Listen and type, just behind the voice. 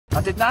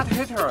I did not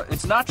hit her.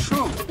 It's not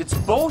true. It's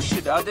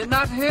bullshit. I did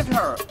not hit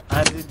her.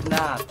 I did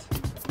not.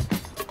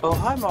 Oh,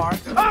 hi, Mark.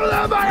 Out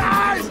of my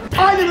eyes!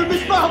 I never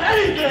misspelled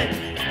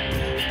anything!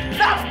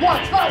 Not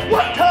once, not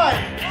one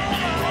time!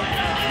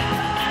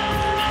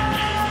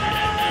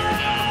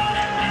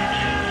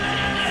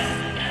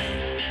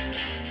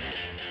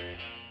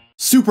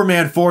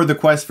 Superman 4: The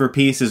Quest for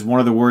Peace is one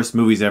of the worst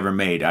movies ever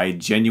made. I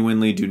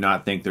genuinely do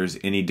not think there's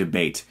any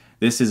debate.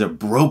 This is a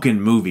broken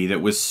movie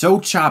that was so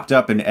chopped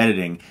up in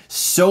editing,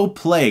 so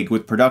plagued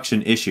with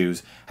production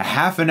issues, a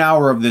half an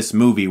hour of this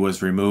movie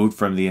was removed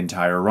from the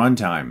entire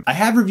runtime. I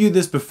have reviewed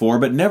this before,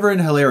 but never in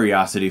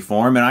Hilariocity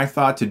form, and I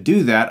thought to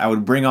do that I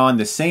would bring on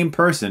the same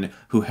person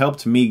who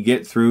helped me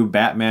get through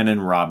Batman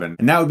and Robin.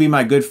 And that would be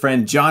my good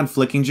friend John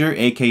Flickinger,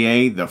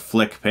 aka the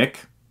Flick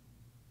Pick.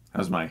 That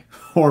was my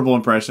horrible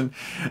impression.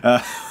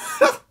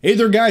 Hey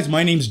there guys,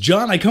 my name's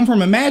John. I come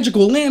from a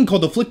magical land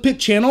called the Flick Pit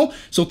channel,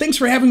 so thanks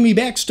for having me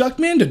back,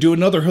 Stuckmann, to do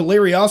another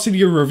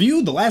Hilariocity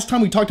review. The last time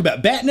we talked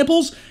about bat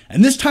nipples,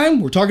 and this time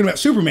we're talking about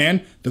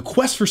Superman, The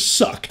Quest for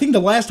Suck. I think the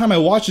last time I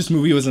watched this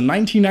movie was in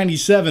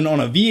 1997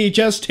 on a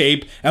VHS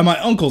tape at my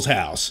uncle's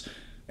house.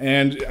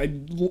 And,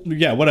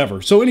 yeah,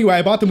 whatever. So anyway,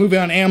 I bought the movie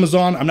on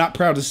Amazon. I'm not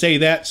proud to say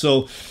that,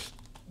 so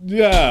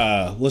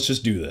yeah, let's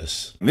just do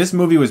this. This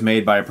movie was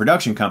made by a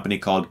production company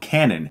called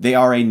Cannon. They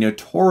are a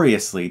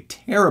notoriously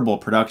terrible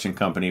production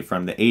company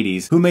from the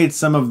 80s who made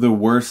some of the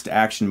worst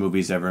action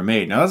movies ever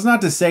made. Now, that's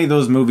not to say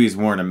those movies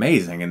weren't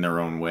amazing in their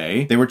own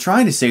way. They were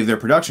trying to save their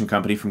production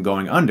company from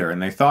going under, and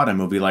they thought a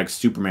movie like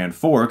Superman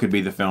 4 could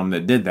be the film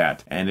that did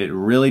that. And it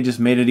really just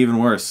made it even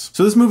worse.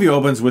 So this movie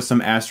opens with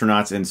some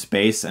astronauts in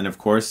space, and of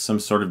course, some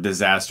sort of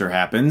disaster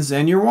happens,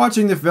 and you're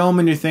watching the film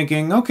and you're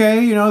thinking,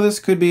 okay, you know, this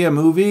could be a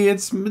movie.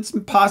 It's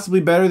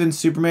possibly better than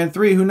Superman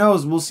 3. Who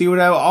knows? We'll see what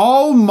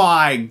oh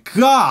my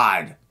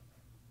god!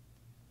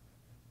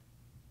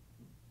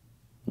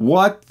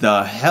 What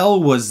the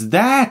hell was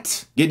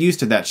that? Get used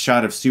to that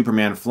shot of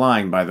Superman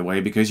flying, by the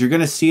way, because you're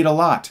gonna see it a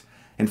lot.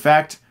 In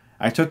fact,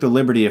 I took the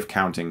liberty of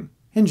counting.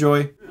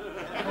 Enjoy.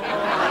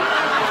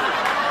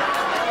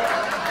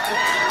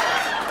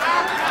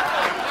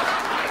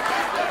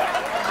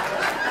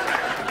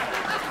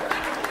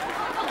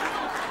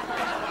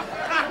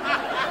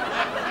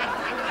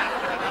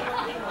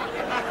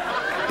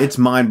 It's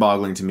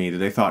mind-boggling to me that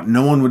they thought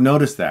no one would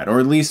notice that,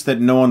 or at least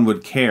that no one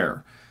would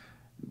care.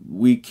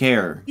 We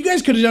care. You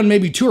guys could have done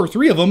maybe 2 or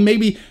 3 of them,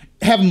 maybe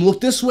have them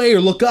look this way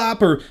or look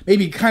up, or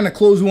maybe kind of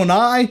close one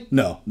eye.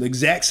 No, the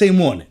exact same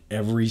one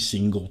every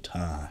single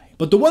time.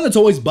 But the one that's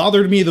always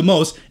bothered me the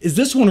most is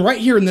this one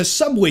right here in this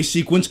subway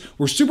sequence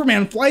where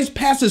Superman flies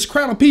past this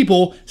crowd of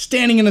people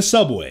standing in a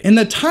subway. And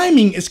the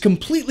timing is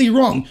completely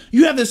wrong.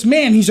 You have this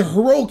man, he's a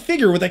heroic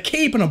figure with a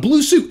cape and a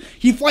blue suit.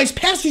 He flies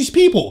past these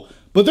people.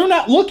 But they're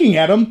not looking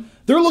at him,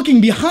 they're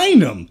looking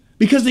behind him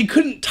because they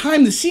couldn't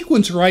time the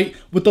sequence right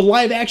with the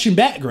live action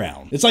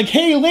background. It's like,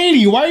 hey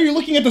lady, why are you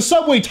looking at the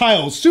subway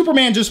tiles?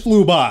 Superman just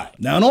flew by.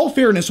 Now in all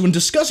fairness, when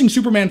discussing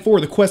Superman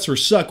 4: The Quest for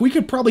Suck, we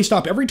could probably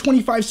stop every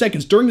 25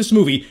 seconds during this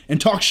movie and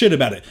talk shit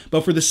about it.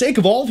 But for the sake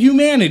of all of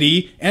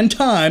humanity and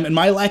time and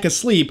my lack of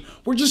sleep,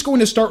 we're just going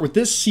to start with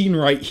this scene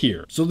right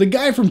here. So the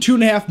guy from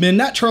 2.5 Men,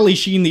 not Charlie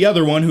Sheen, the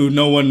other one who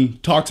no one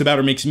talks about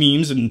or makes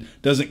memes and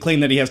doesn't claim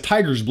that he has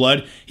tiger's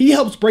blood, he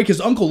helps break his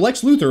uncle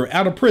Lex Luthor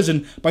out of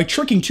prison by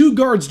tricking 2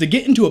 guards to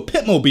get into a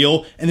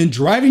pitmobile and then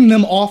driving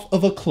them off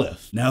of a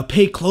cliff. Now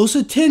pay close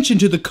attention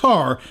to the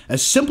car, a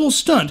simple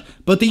stunt,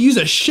 but they use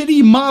a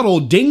shitty model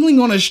dangling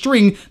on a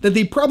string that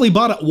they probably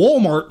bought at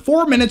Walmart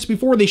 4 minutes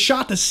before they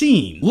shot the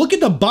scene. Look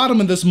at the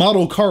bottom of this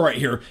model car right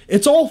here.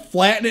 It's all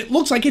flat and it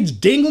looks like it's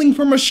dangling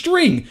from a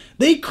string.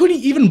 They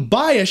couldn't even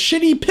buy a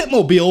shitty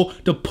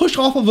pitmobile to push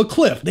off of a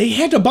cliff. They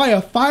had to buy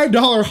a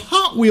 $5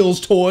 Hot Wheels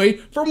toy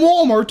from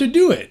Walmart to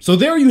do it. So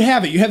there you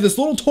have it. You have this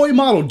little toy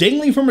model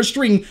dangling from a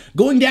string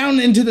going down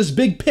into this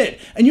big pit,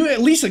 and you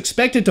at least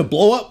expect it to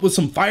blow up with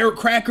some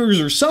firecrackers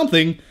or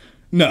something.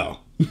 No.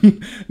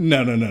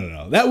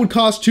 No. That would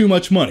cost too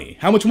much money.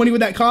 How much money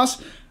would that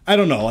cost? I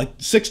don't know, like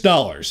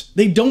 $6.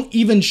 They don't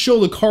even show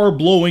the car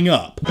blowing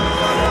up.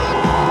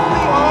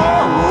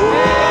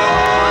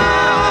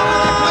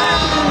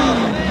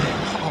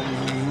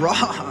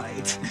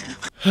 Right.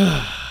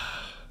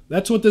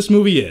 That's what this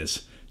movie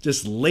is.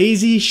 Just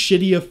lazy,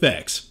 shitty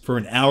effects for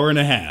an hour and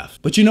a half.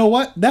 But you know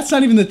what? That's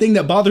not even the thing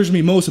that bothers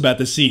me most about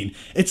this scene.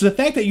 It's the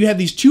fact that you have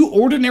these 2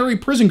 ordinary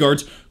prison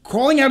guards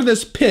crawling out of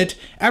this pit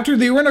after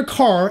they were in a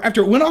car, after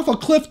it went off a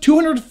cliff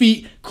 200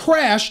 feet,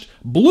 crashed,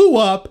 blew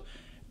up,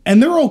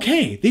 and they're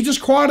okay. They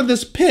just crawl out of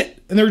this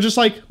pit, and they're just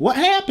like, what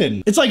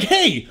happened? It's like,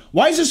 hey,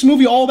 why is this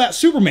movie all about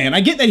Superman? I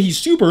get that he's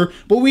super,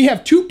 but we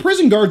have 2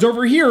 prison guards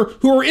over here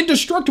who are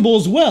indestructible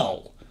as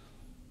well.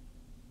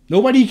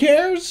 Nobody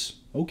cares?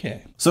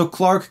 Okay. So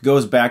Clark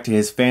goes back to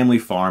his family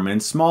farm in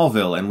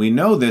Smallville, and we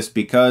know this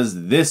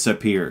because this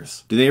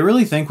appears. Do they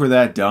really think we're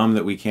that dumb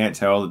that we can't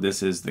tell that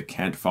this is the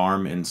Kent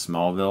farm in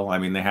Smallville? I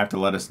mean, they have to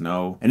let us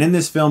know. And in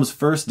this film's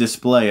first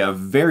display of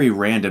very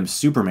random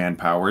Superman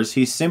powers,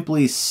 he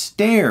simply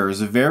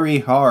stares very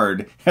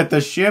hard at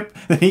the ship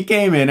that he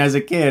came in as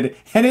a kid,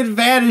 and it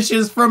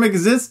vanishes from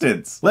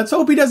existence. Let's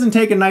hope he doesn't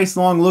take a nice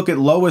long look at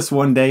Lois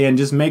one day and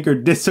just make her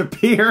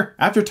disappear.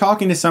 After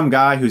talking to some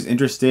guy who's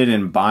interested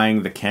in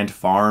buying the Kent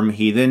farm,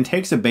 he then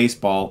takes a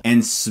baseball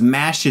and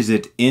smashes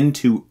it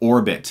into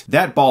orbit.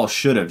 That ball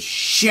should have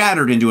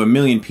shattered into a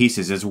million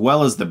pieces, as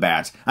well as the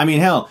bat. I mean,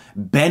 hell,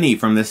 Benny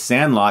from The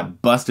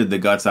Sandlot busted the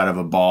guts out of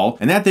a ball,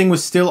 and that thing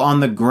was still on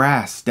the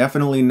grass,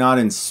 definitely not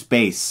in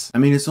space. I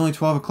mean, it's only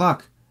 12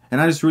 o'clock, and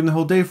I just ruined the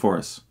whole day for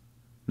us.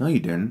 No, you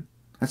didn't.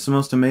 That's the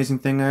most amazing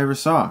thing I ever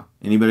saw.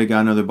 Anybody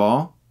got another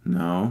ball?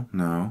 No.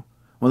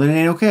 Well, then it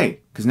ain't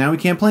okay, because now we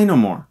can't play no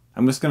more.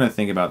 I'm just going to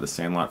think about The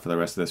Sandlot for the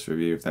rest of this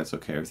review, if that's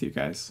okay with you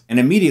guys. And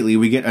immediately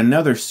we get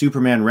another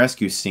Superman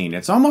rescue scene.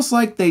 It's almost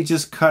like they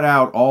just cut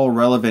out all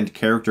relevant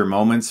character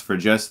moments for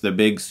just the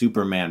big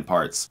Superman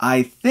parts.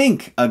 I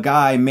think a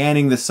guy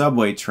manning the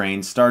subway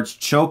train starts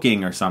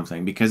choking or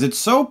something, because it's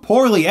so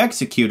poorly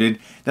executed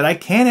that I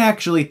can't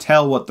actually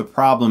tell what the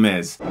problem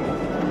is.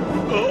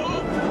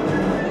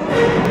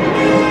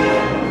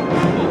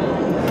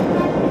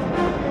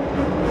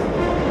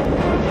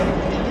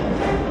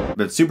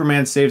 But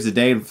Superman saves the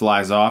day and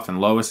flies off,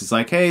 and Lois is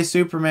like, "Hey,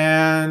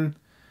 Superman,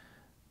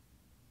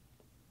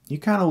 you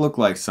kind of look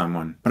like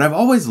someone." But I've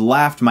always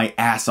laughed my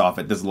ass off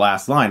at this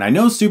last line. I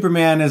know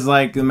Superman is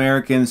like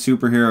American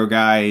superhero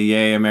guy,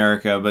 yay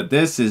America, but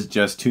this is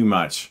just too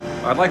much.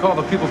 I'd like all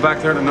the people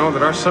back there to know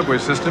that our subway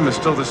system is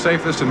still the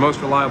safest and most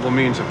reliable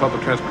means of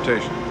public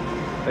transportation.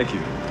 Thank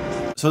you.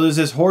 So there's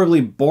this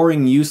horribly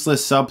boring,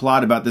 useless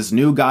subplot about this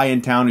new guy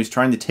in town who's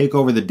trying to take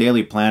over the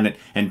Daily Planet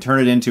and turn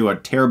it into a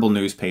terrible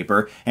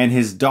newspaper, and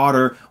his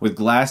daughter with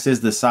glasses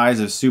the size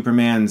of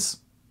Superman's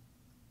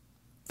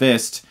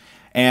fist,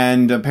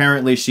 and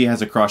apparently she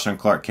has a crush on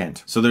Clark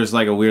Kent. So there's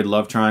like a weird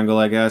love triangle,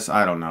 I guess.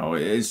 I don't know.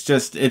 It's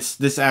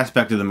this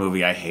aspect of the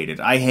movie I hate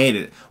it. I hate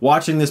it.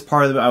 Watching this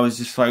part of it, I was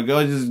just like,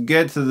 oh, just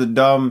get to the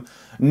dumb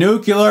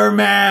nuclear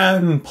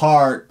man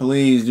part,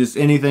 please. Just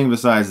anything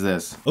besides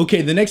this.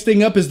 Okay, the next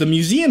thing up is the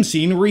museum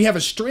scene where you have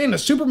a strand of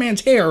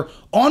Superman's hair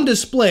on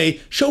display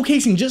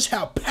showcasing just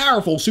how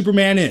powerful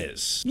Superman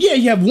is. Yeah,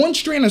 you have one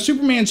strand of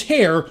Superman's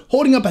hair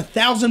holding up a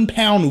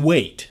 1,000-pound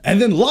weight. And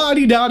then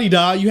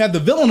la-di-da-di-da, you have the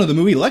villain of the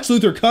movie, Lex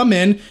Luthor, come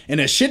in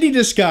a shitty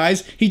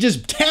disguise. He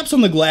just taps on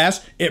the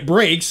glass, it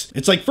breaks.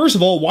 It's like, first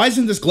of all, why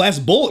isn't this glass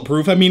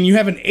bulletproof? I mean, you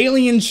have an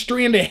alien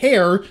strand of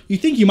hair. You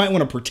think you might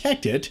want to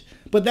protect it,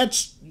 but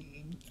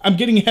I'm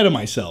getting ahead of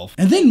myself.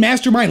 And then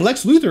Mastermind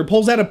Lex Luthor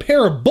pulls out a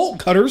pair of bolt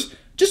cutters,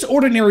 just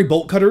ordinary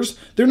bolt cutters.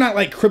 They're not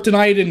like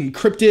kryptonite and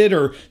encrypted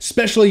or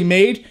specially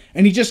made.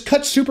 And he just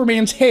cuts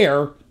Superman's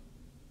hair,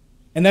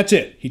 and that's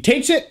it. He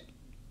takes it,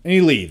 and he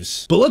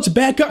leaves. But let's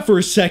back up for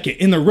a second.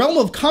 In the realm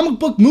of comic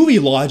book movie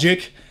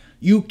logic,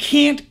 you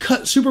can't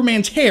cut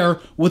Superman's hair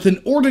with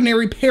an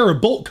ordinary pair of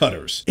bolt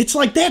cutters. It's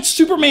like, that's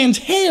Superman's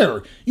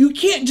hair. You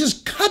can't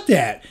just cut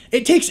that.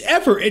 It takes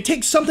effort. It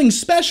takes something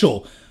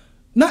special.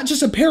 Not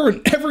just a pair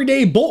of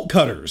everyday bolt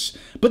cutters.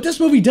 But this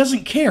movie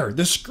doesn't care.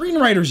 The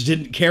screenwriters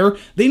didn't care.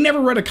 They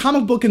never read a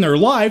comic book in their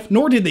life,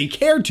 nor did they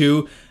care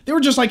to. They were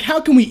just like,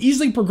 how can we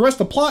easily progress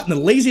the plot in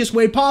the laziest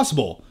way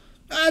possible?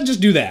 Just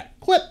do that.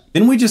 Clip.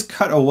 Then we just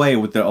cut away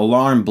with the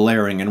alarm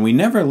blaring, and we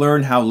never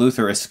learn how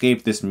Luthor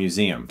escaped this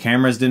museum.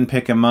 Cameras didn't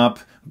pick him up.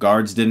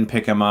 Guards didn't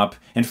pick him up.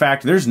 In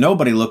fact, there's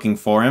nobody looking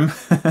for him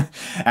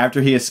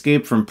after he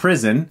escaped from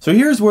prison. So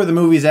here's where the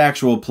movie's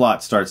actual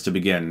plot starts to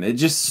begin. It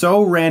just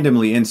so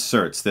randomly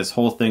inserts this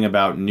whole thing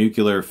about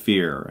nuclear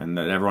fear and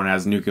that everyone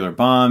has nuclear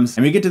bombs.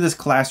 And we get to this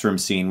classroom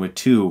scene with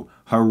two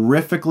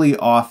horrifically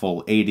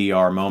awful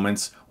ADR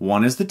moments.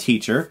 One is the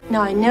teacher.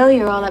 Now, I know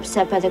you're all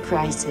upset by the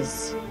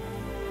crisis.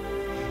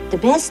 The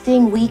best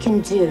thing we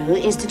can do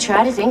is to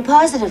try to think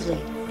positively.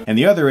 And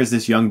the other is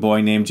this young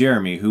boy named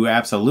Jeremy, who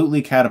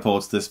absolutely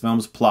catapults this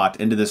film's plot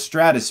into the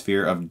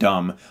stratosphere of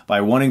dumb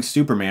by wanting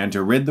Superman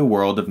to rid the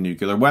world of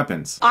nuclear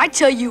weapons. I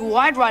tell you who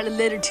I'd write a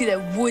letter to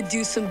that would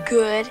do some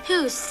good.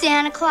 Who,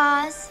 Santa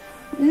Claus?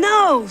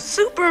 No,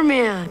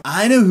 Superman.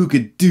 I know who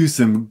could do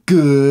some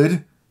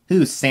good.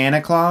 Who,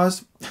 Santa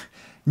Claus?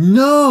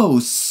 No,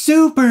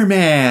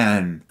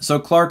 Superman! So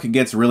Clark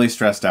gets really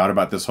stressed out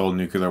about this whole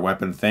nuclear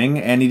weapon thing,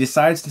 and he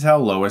decides to tell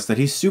Lois that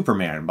he's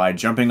Superman by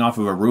jumping off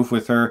of a roof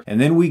with her, and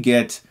then we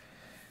get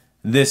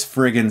this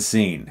friggin'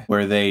 scene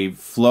where they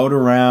float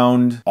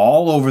around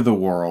all over the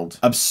world.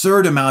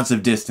 Absurd amounts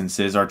of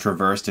distances are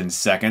traversed in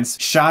seconds.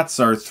 Shots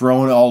are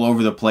thrown all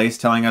over the place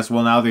telling us,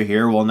 well, now they're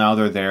here, well, now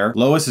they're there.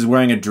 Lois is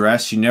wearing a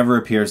dress. She never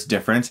appears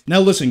different. Now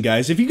listen,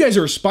 guys, if you guys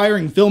are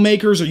aspiring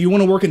filmmakers or you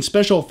want to work in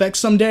special effects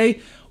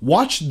someday,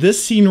 watch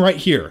this scene right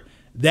here.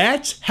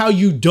 That's how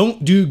you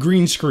don't do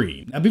green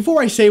screen. Now,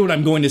 before I say what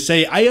I'm going to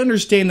say, I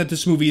understand that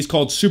this movie is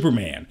called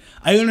Superman.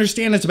 I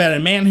understand it's about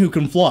a man who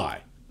can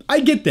fly.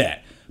 I get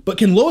that. But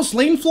can Lois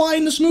Lane fly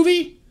in this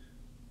movie?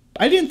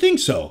 I didn't think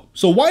so.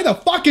 So why the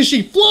fuck is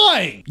she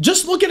flying?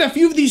 Just look at a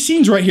few of these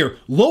scenes right here.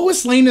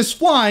 Lois Lane is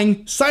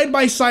flying side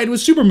by side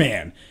with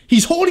Superman.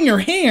 He's holding her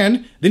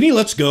hand, then he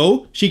lets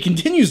go, she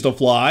continues to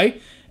fly,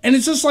 and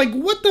it's just like,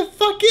 what the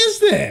fuck is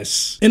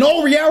this? In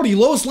all reality,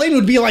 Lois Lane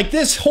would be like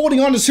this,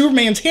 holding onto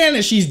Superman's hand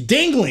as she's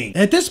dangling.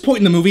 At this point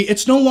in the movie,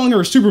 it's no longer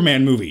a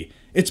Superman movie.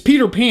 It's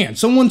Peter Pan.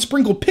 Someone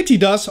sprinkled pixie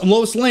dust on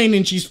Lois Lane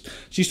and she's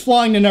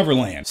flying to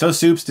Neverland. So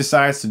Supes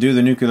decides to do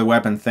the nuclear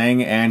weapon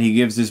thing and he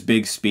gives this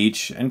big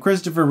speech. And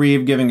Christopher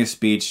Reeve giving a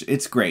speech,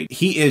 it's great.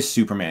 He is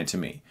Superman to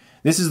me.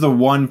 This is the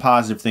one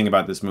positive thing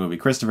about this movie.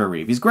 Christopher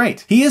Reeve, he's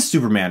great. He is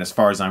Superman as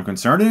far as I'm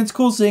concerned, and it's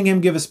cool seeing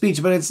him give a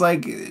speech, but it's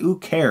like, who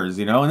cares,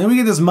 you know? And then we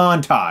get this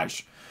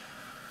montage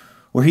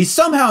where he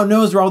somehow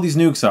knows where all these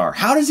nukes are.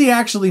 How does he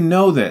actually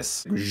know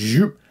this?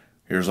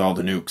 Here's all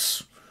the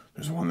nukes.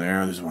 There's one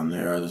there, there's one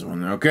there, there's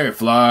one there. Okay,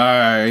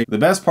 fly. The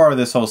best part of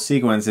this whole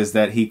sequence is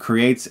that he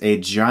creates a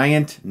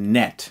giant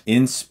net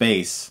in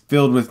space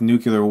filled with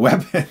nuclear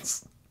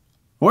weapons.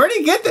 Where'd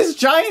he get this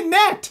giant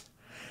net?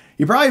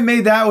 He probably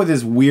made that with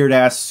his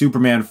weird-ass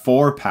Superman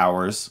 4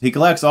 powers. He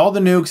collects all the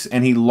nukes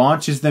and he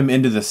launches them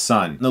into the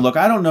sun. Now look,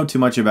 I don't know too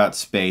much about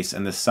space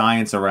and the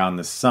science around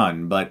the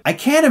sun, but I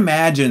can't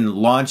imagine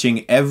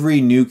launching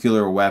every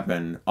nuclear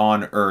weapon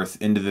on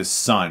Earth into the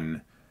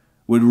sun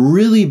would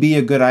really be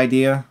a good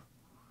idea.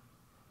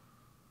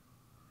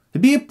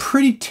 It'd be a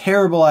pretty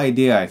terrible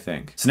idea, I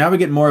think. So now we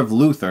get more of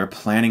Luthor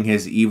planning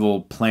his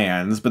evil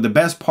plans, but the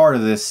best part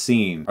of this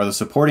scene are the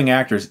supporting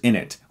actors in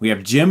it. We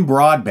have Jim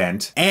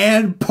Broadbent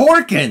and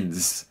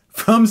Porkins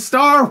from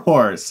Star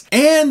Wars,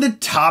 and the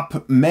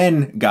Top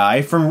Men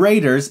guy from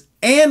Raiders,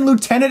 and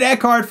Lieutenant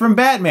Eckhart from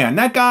Batman.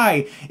 That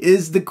guy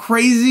is the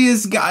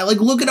craziest guy. Like,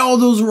 look at all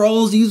those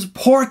roles. He's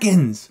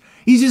Porkins.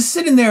 He's just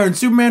sitting there in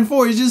Superman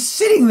 4. He's just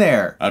sitting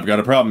there. I've got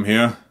a problem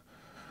here.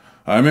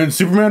 I'm in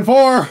Superman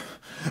 4.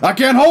 I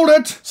can't hold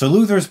it! So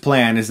Luthor's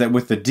plan is that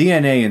with the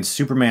DNA in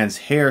Superman's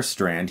hair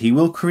strand, he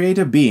will create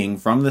a being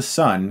from the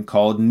sun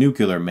called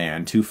Nuclear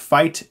Man to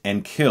fight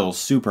and kill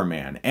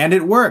Superman. And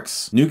it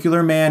works!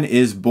 Nuclear Man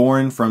is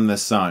born from the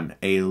sun.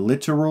 A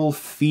literal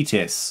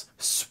fetus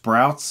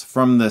sprouts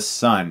from the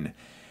sun.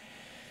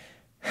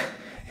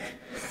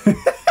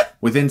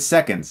 Within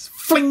seconds,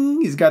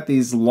 fling! He's got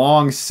these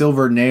long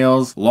silver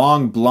nails,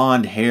 long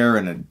blonde hair,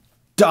 and a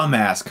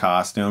dumbass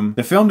costume.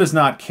 The film does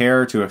not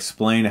care to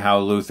explain how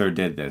Luthor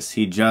did this.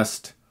 He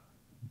just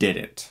did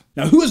it.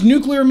 Now, who is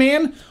Nuclear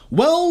Man?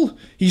 Well,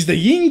 he's the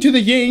yin to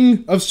the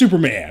yang of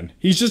Superman.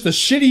 He's just a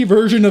shitty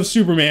version of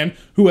Superman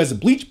who has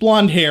bleached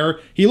blonde hair,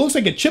 he looks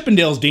like a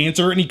Chippendales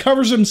dancer, and he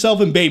covers himself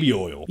in baby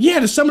oil. Yeah,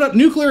 to sum it up,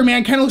 Nuclear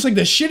Man kind of looks like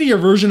the shittier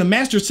version of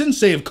Master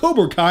Sensei of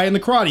Cobra Kai and the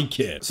Karate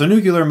Kid. So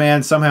Nuclear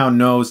Man somehow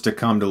knows to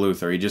come to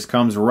Luthor. He just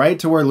comes right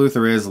to where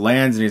Luthor is,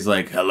 lands, and he's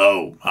like,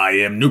 "Hello, I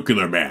am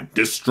Nuclear Man.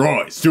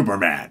 Destroy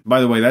Superman."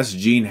 By the way, that's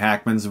Gene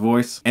Hackman's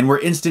voice, and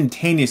we're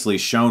instantaneously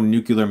shown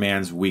Nuclear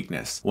Man's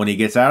weakness. When he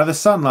gets out of the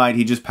sunlight,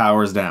 he just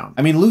powers down.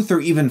 I mean,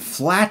 Luthor even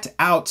flat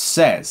out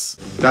says,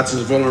 That's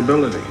his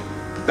vulnerability.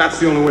 That's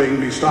the only way he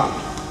can be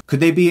stopped. Could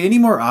they be any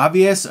more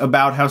obvious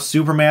about how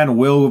Superman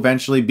will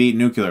eventually beat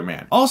Nuclear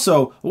Man?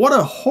 Also, what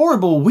a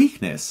horrible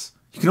weakness.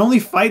 You can only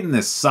fight in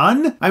the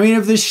sun? I mean,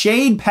 if the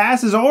shade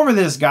passes over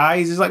this guy,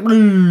 he's just like,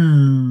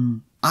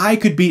 I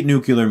could beat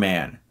Nuclear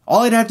Man.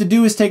 All I'd have to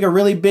do is take a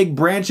really big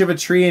branch of a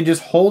tree and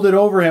just hold it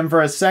over him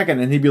for a second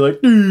and he'd be like,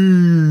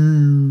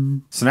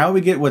 So now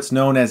we get what's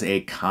known as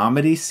a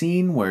comedy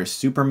scene where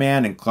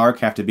Superman and Clark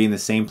have to be in the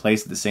same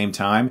place at the same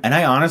time. And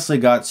I honestly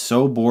got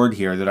so bored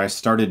here that I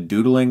started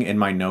doodling in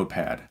my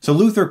notepad. So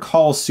Luthor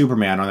calls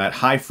Superman on that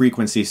high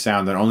frequency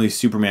sound that only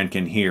Superman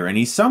can hear, and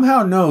he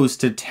somehow knows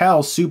to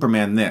tell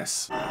Superman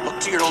this.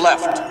 Look to your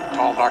left,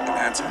 tall, dark, and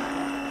handsome.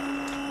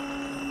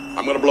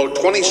 I'm gonna blow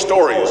 20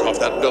 stories off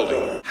that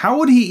building. How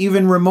would he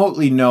even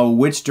remotely know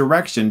which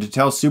direction to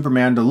tell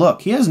Superman to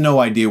look? He has no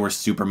idea where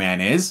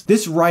Superman is.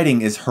 This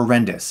writing is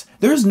horrendous.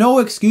 There's no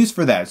excuse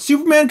for that.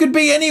 Superman could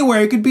be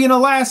anywhere. He could be in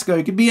Alaska.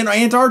 He could be in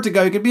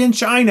Antarctica. He could be in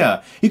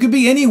China. He could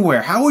be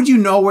anywhere. How would you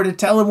know where to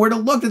tell him where to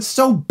look? That's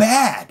so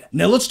bad.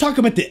 Now let's talk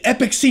about the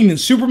epic scene in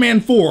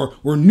Superman 4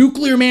 where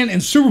Nuclear Man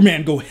and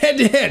Superman go head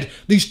to head.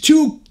 These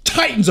two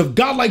titans of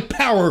godlike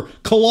power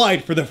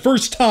collide for the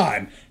first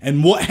time.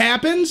 And what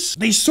happens?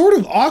 They sort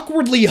of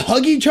awkwardly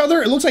hug each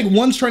other. It looks like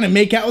one's trying to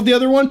make out with the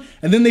other one,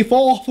 and then they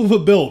fall off of a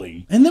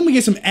building. And then we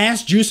get some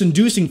ass juice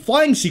inducing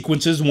flying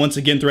sequences once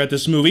again throughout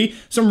this movie.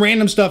 Some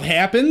random stuff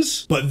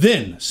happens, but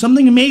then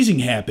something amazing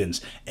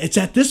happens. It's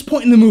at this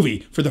point in the movie,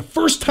 for the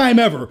first time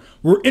ever,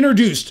 we're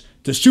introduced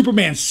to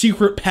Superman's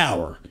secret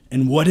power.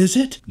 And what is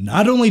it?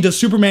 Not only does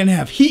Superman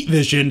have heat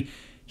vision,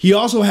 he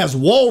also has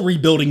wall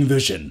rebuilding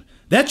vision.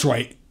 That's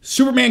right.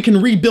 Superman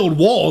can rebuild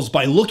walls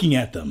by looking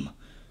at them.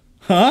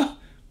 Huh?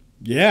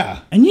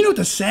 Yeah. And you know what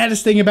the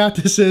saddest thing about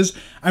this is?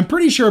 I'm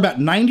pretty sure about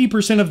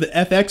 90% of the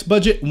FX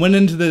budget went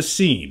into this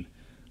scene.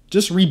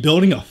 Just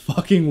rebuilding a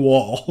fucking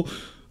wall.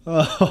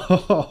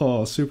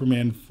 Oh,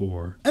 Superman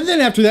 4. And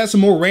then after that,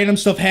 some more random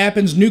stuff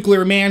happens.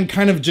 Nuclear Man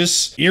kind of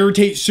just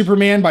irritates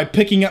Superman by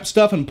picking up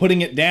stuff and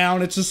putting it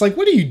down. It's just like,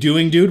 what are you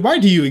doing, dude? Why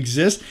do you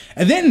exist?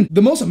 And then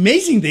the most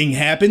amazing thing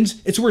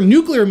happens. It's where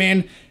Nuclear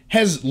Man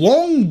has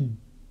long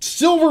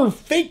silver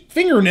fake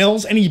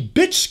fingernails and he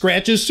bitch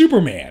scratches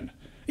Superman.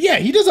 Yeah,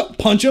 he doesn't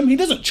punch him. He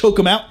doesn't choke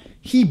him out.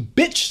 He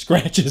bitch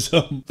scratches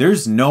him.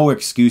 There's no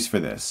excuse for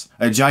this.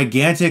 A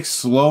gigantic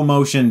slow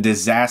motion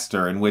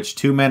disaster in which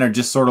two men are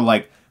just sort of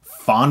like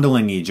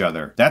fondling each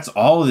other. That's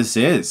all this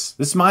is.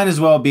 This might as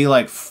well be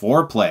like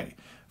foreplay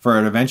for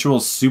an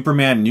eventual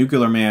Superman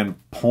Nuclear Man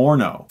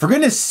porno. For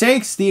goodness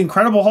sakes, the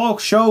Incredible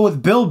Hulk show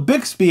with Bill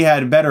Bixby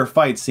had better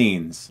fight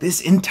scenes. This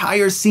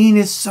entire scene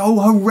is so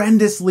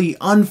horrendously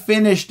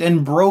unfinished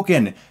and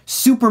broken.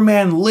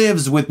 Superman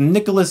Lives with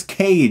Nicolas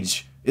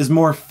Cage is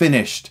more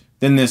finished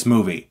than this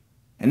movie.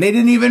 And they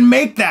didn't even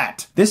make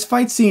that! This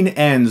fight scene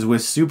ends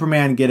with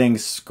Superman getting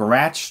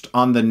scratched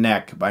on the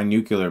neck by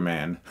Nuclear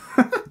Man,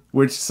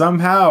 which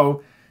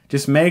somehow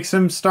just makes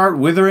him start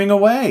withering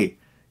away.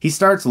 He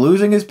starts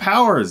losing his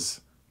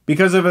powers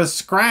because of a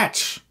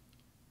scratch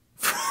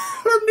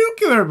from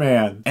Nuclear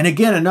Man. And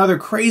again, another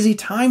crazy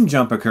time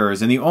jump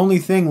occurs, and the only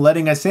thing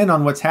letting us in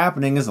on what's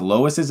happening is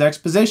Lois's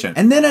exposition.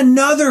 And then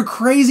another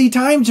crazy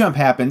time jump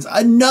happens,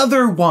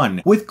 another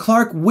one, with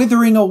Clark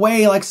withering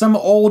away like some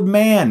old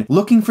man,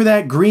 looking for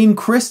that green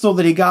crystal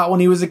that he got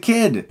when he was a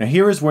kid. Now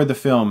here is where the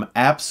film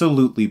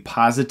absolutely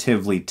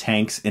positively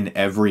tanks in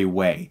every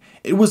way.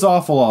 It was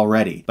awful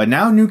already, but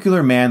now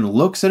Nuclear Man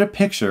looks at a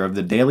picture of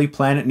the Daily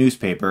Planet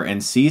newspaper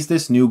and sees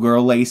this new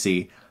girl,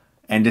 Lacey,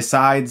 and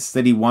decides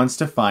that he wants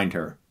to find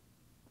her.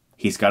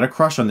 He's got a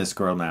crush on this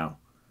girl now.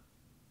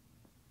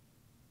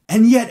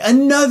 And yet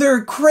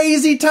another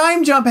crazy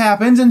time jump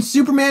happens and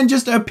Superman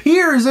just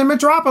appears in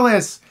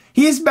Metropolis.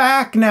 He's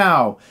back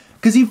now,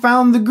 because he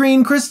found the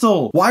green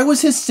crystal. Why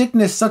was his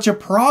sickness such a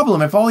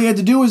problem if all he had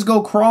to do was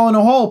go crawl in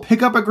a hole,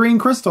 pick up a green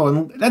crystal,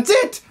 and that's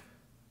it?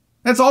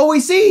 That's all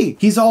we see.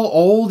 He's all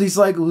old. He's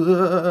like,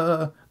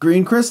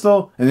 green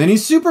crystal. And then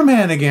he's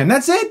Superman again.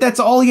 That's it. That's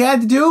all he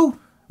had to do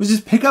was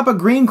just pick up a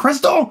green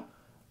crystal.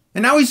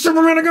 And now he's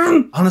Superman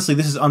again. Honestly,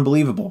 this is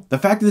unbelievable. The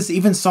fact that this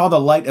even saw the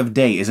light of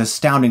day is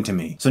astounding to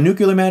me. So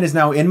Nuclear Man is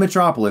now in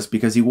Metropolis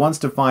because he wants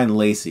to find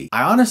Lacey.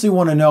 I honestly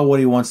want to know what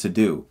he wants to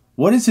do.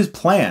 What is his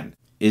plan?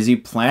 Is he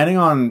planning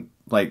on,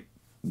 like,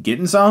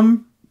 getting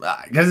some?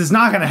 Because it's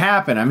not going to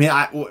happen. I mean,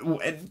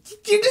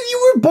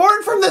 you were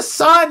born from the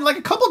sun like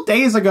a couple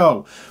days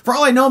ago. For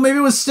all I know, maybe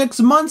it was 6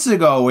 months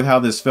ago with how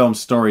this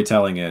film's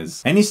storytelling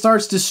is. And he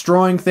starts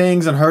destroying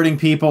things and hurting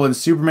people, and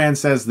Superman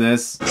says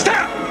this.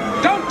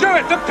 Stop! Don't do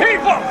it! The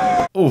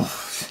people!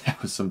 Oof,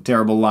 that was some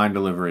terrible line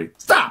delivery.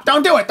 Stop!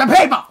 Don't do it! The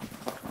people!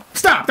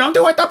 Stop! Don't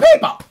do it! The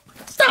people!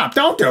 Stop!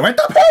 Don't do it!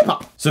 The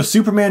people! So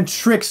Superman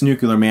tricks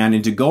Nuclear Man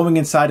into going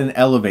inside an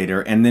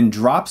elevator and then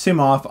drops him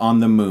off on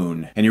the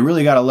moon. And you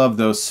really gotta love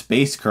those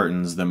space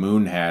curtains the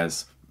moon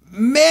has.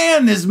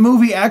 Man, this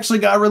movie actually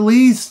got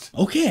released!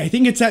 Okay, I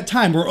think it's that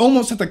time. We're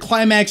almost at the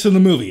climax of the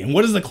movie. And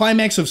what is the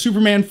climax of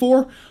Superman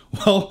 4?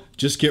 Well,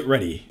 just get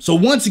ready. So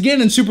once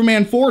again in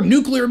Superman 4,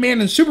 Nuclear Man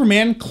and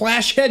Superman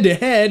clash head to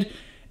head.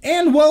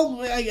 And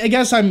well, I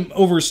guess I'm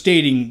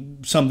overstating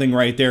something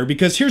right there,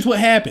 because here's what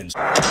happens.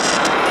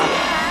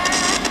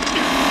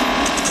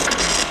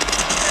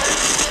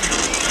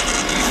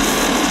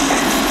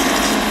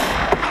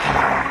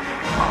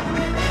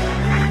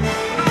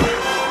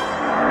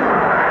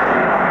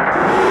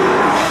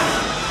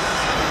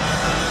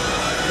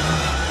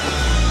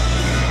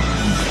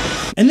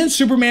 And then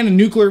Superman and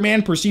Nuclear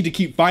Man proceed to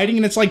keep fighting,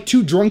 and it's like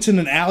two drunks in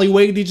an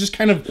alleyway. They just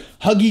kind of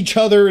hug each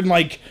other and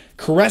like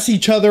caress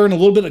each other, and a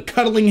little bit of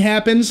cuddling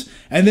happens.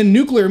 And then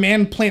Nuclear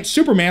Man plants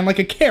Superman like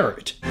a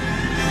carrot.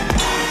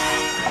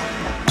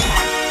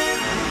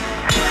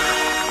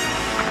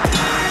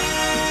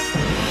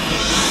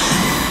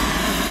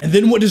 And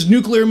then what does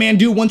Nuclear Man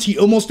do once he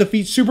almost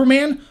defeats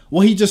Superman?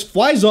 Well, he just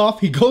flies off,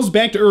 he goes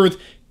back to Earth,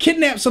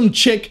 kidnaps some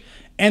chick,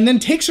 and then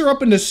takes her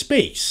up into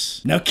space.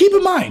 Now keep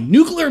in mind,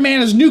 Nuclear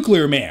Man is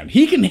Nuclear Man.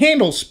 He can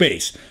handle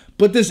space,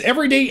 but this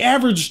everyday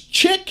average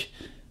chick,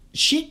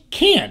 she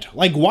can't.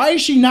 Like, why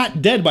is she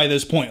not dead by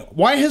this point?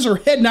 Why has her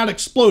head not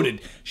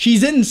exploded?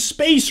 She's in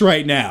space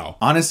right now.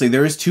 Honestly,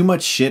 there is too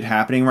much shit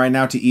happening right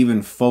now to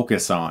even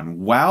focus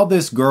on. While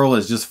this girl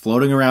is just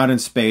floating around in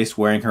space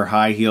wearing her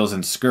high heels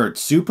and skirt,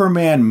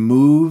 Superman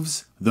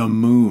moves the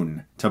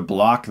moon to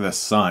block the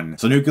sun.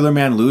 So Nuclear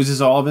Man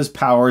loses all of his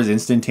powers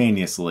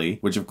instantaneously,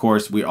 which of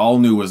course we all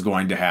knew was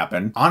going to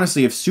happen.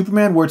 Honestly, if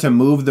Superman were to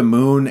move the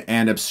moon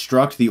and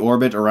obstruct the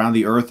orbit around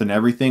the Earth and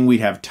everything,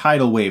 we'd have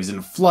tidal waves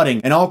and flooding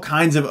and all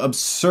kinds of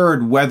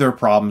absurd weather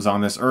problems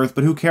on this Earth,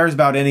 but who cares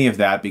about any of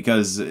that,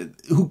 because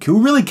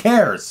who really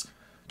cares?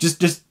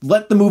 Just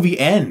let the movie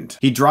end.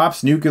 He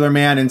drops Nuclear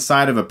Man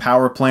inside of a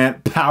power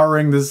plant,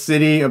 powering the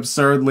city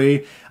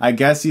absurdly. I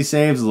guess he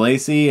saves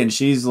Lacey, and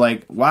she's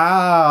like,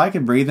 wow, I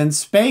can breathe in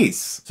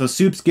space. So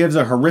Supes gives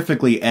a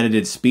horrifically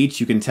edited speech.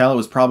 You can tell it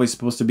was probably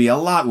supposed to be a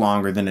lot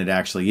longer than it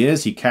actually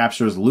is. He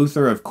captures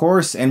Luthor, of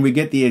course, and we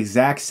get the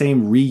exact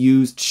same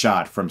reused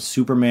shot from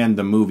Superman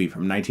the movie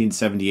from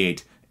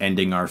 1978,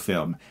 ending our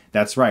film.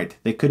 That's right,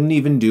 they couldn't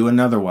even do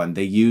another one.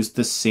 They used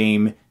the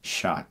same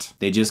shot.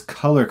 They just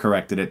color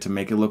corrected it to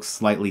make it look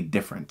slightly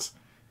different.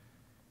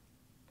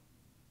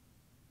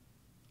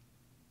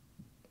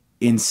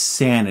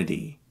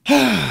 Insanity.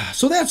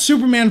 So that's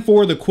Superman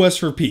 4: The Quest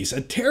for Peace,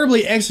 a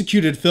terribly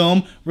executed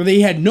film where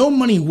they had no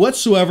money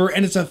whatsoever,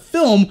 and it's a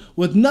film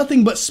with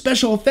nothing but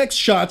special effects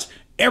shots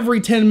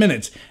every 10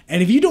 minutes.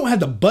 And if you don't have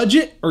the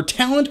budget or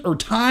talent or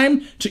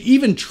time to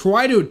even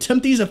try to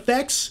attempt these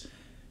effects,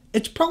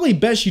 it's probably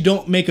best you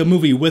don't make a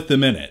movie with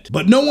them in it.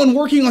 But no one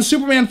working on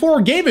Superman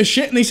 4 gave a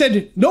shit, and they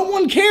said, no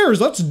one cares,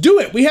 let's do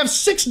it, we have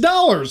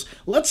 $6,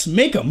 let's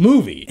make a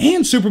movie.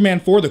 And Superman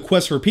 4: The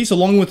Quest for Peace,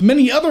 along with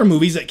many other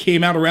movies that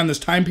came out around this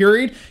time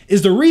period,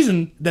 is the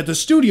reason that the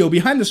studio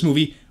behind this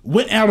movie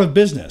went out of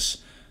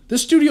business. The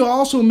studio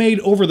also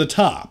made Over the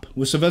Top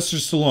with Sylvester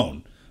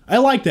Stallone. I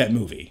like that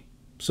movie,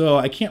 so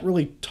I can't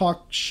really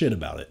talk shit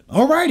about it.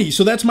 Alrighty,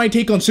 so that's my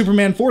take on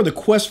Superman 4: The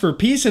Quest for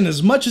Peace, and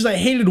as much as I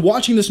hated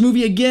watching this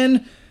movie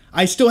again,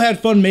 I still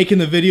had fun making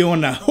the video,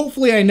 and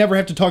hopefully I never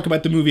have to talk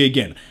about the movie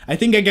again. I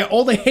think I got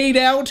all the hate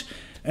out,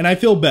 and I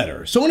feel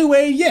better. So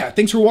anyway, yeah,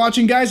 thanks for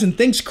watching, guys, and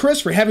thanks, Chris,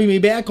 for having me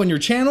back on your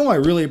channel. I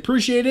really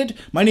appreciate it.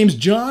 My name's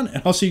John,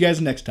 and I'll see you guys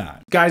next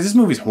time. Guys, this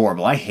movie's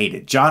horrible. I hate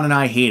it. John and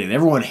I hate it.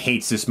 Everyone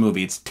hates this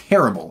movie. It's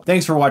terrible.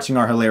 Thanks for watching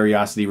our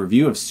Hilariocity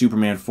review of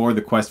Superman 4: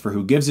 The Quest for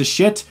Who Gives a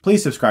Shit.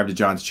 Please subscribe to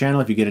John's channel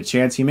if you get a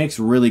chance. He makes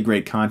really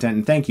great content,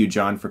 and thank you,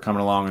 John, for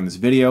coming along on this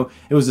video.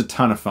 It was a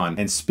ton of fun.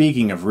 And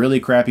speaking of really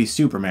crappy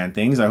Superman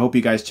things, I hope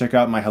you guys check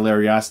out my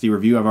Hilariocity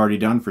review I've already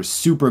done for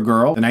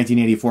Supergirl, the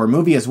 1984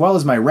 movie, as well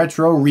as my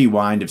retro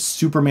rewind of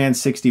Superman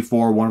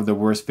 64, one of the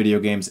worst video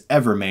games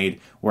ever made,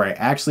 where I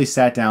actually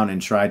sat down and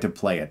tried to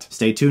play it.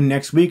 Stay tuned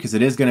next week, because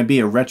it is going to be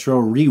a retro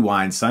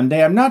rewind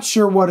Sunday. I'm not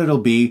sure what it'll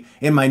be.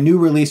 In my new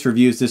release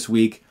reviews this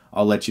week,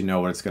 I'll let you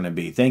know what it's going to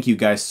be. Thank you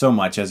guys so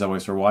much, as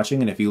always, for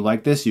watching, and if you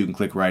like this, you can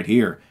click right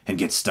here and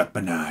get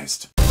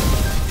Stuckmannized.